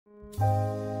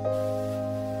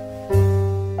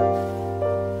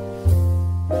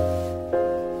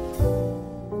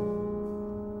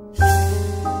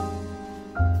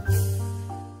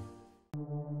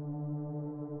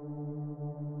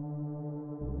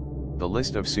The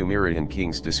list of Sumerian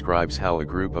kings describes how a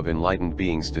group of enlightened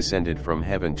beings descended from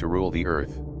heaven to rule the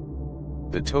earth.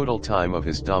 The total time of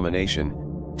his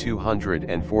domination,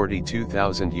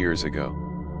 242,000 years ago.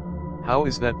 How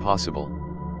is that possible?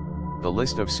 The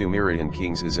list of Sumerian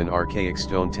kings is an archaic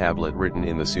stone tablet written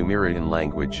in the Sumerian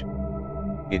language.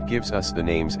 It gives us the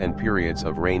names and periods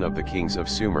of reign of the kings of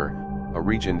Sumer, a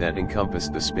region that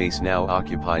encompassed the space now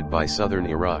occupied by southern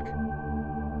Iraq.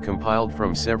 Compiled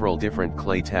from several different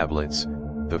clay tablets,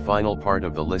 the final part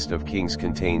of the list of kings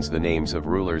contains the names of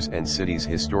rulers and cities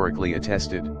historically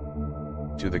attested.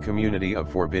 To the community of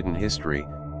forbidden history,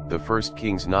 the first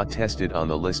kings not tested on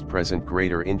the list present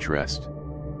greater interest.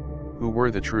 Who were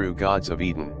the true gods of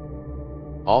Eden?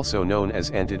 Also known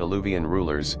as antediluvian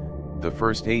rulers, the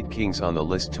first 8 kings on the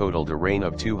list totaled a reign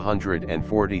of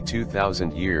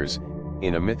 242,000 years,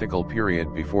 in a mythical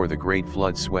period before the Great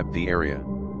Flood swept the area.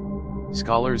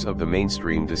 Scholars of the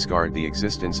mainstream discard the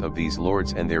existence of these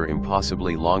lords and their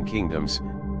impossibly long kingdoms,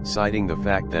 citing the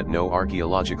fact that no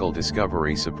archaeological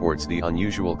discovery supports the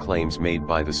unusual claims made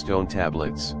by the stone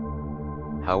tablets.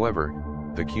 However,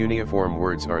 the cuneiform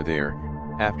words are there.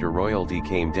 After royalty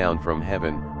came down from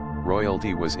heaven,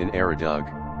 royalty was in Eridug.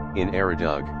 In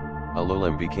Eridug,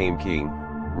 Alulim became king,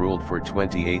 ruled for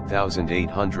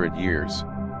 28,800 years.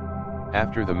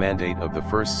 After the mandate of the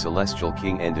first celestial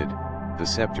king ended, the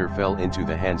scepter fell into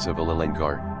the hands of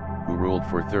Alilengar, who ruled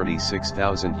for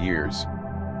 36,000 years.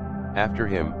 After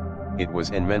him, it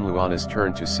was Enmenluana's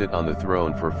turn to sit on the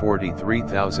throne for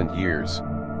 43,000 years.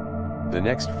 The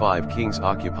next 5 kings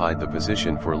occupied the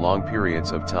position for long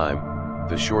periods of time,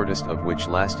 the shortest of which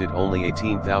lasted only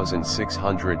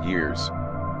 18,600 years.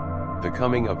 The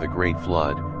coming of the Great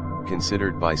Flood,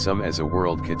 considered by some as a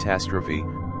world catastrophe,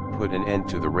 put an end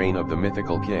to the reign of the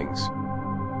mythical kings.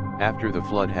 After the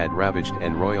flood had ravaged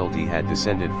and royalty had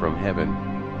descended from heaven,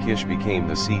 Kish became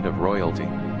the seat of royalty.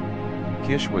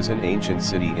 Kish was an ancient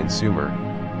city in Sumer,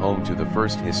 home to the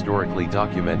first historically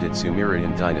documented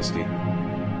Sumerian dynasty.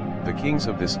 The kings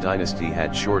of this dynasty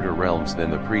had shorter realms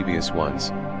than the previous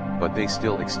ones, but they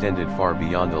still extended far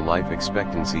beyond the life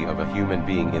expectancy of a human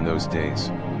being in those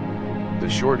days. The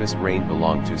shortest reign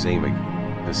belonged to Zamig,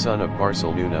 the son of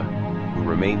Barcelona, who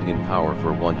remained in power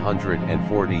for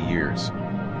 140 years.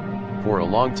 For a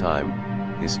long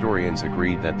time, historians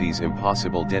agreed that these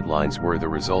impossible deadlines were the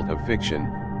result of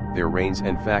fiction. Their reigns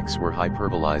and facts were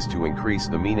hyperbolized to increase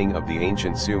the meaning of the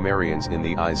ancient Sumerians in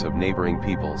the eyes of neighboring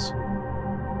peoples.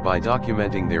 By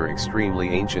documenting their extremely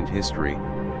ancient history,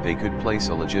 they could place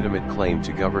a legitimate claim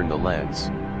to govern the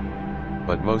lands.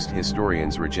 But most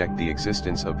historians reject the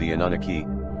existence of the Anunnaki,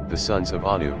 the sons of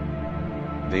Anu.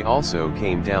 They also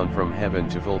came down from heaven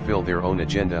to fulfill their own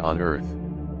agenda on Earth.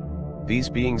 These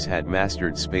beings had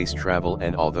mastered space travel,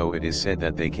 and although it is said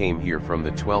that they came here from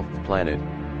the 12th planet,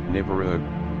 Nibiru,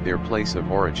 their place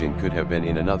of origin could have been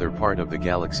in another part of the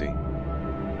galaxy.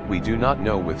 We do not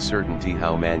know with certainty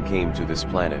how man came to this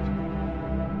planet.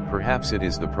 Perhaps it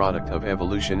is the product of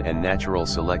evolution and natural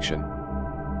selection.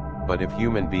 But if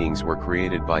human beings were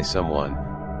created by someone,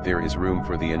 there is room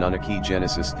for the Anunnaki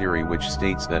Genesis theory, which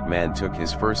states that man took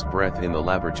his first breath in the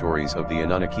laboratories of the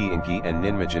Anunnaki Enki and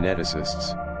Ninmah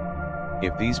geneticists.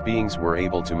 If these beings were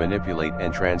able to manipulate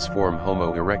and transform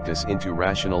Homo erectus into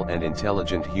rational and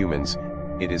intelligent humans,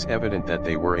 it is evident that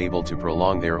they were able to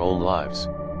prolong their own lives.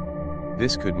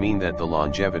 This could mean that the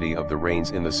longevity of the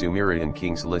reigns in the Sumerian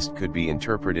kings list could be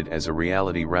interpreted as a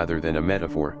reality rather than a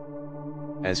metaphor.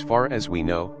 As far as we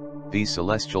know, these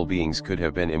celestial beings could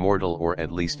have been immortal or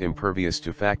at least impervious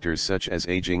to factors such as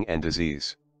aging and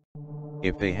disease.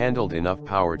 If they handled enough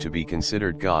power to be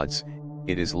considered gods,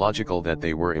 it is logical that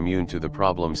they were immune to the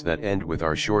problems that end with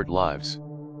our short lives.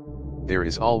 There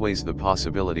is always the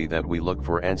possibility that we look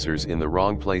for answers in the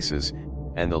wrong places,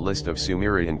 and the list of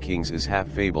Sumerian kings is half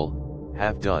fable,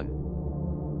 half done.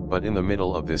 But in the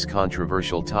middle of this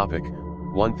controversial topic,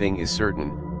 one thing is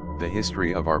certain: the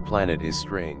history of our planet is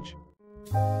strange.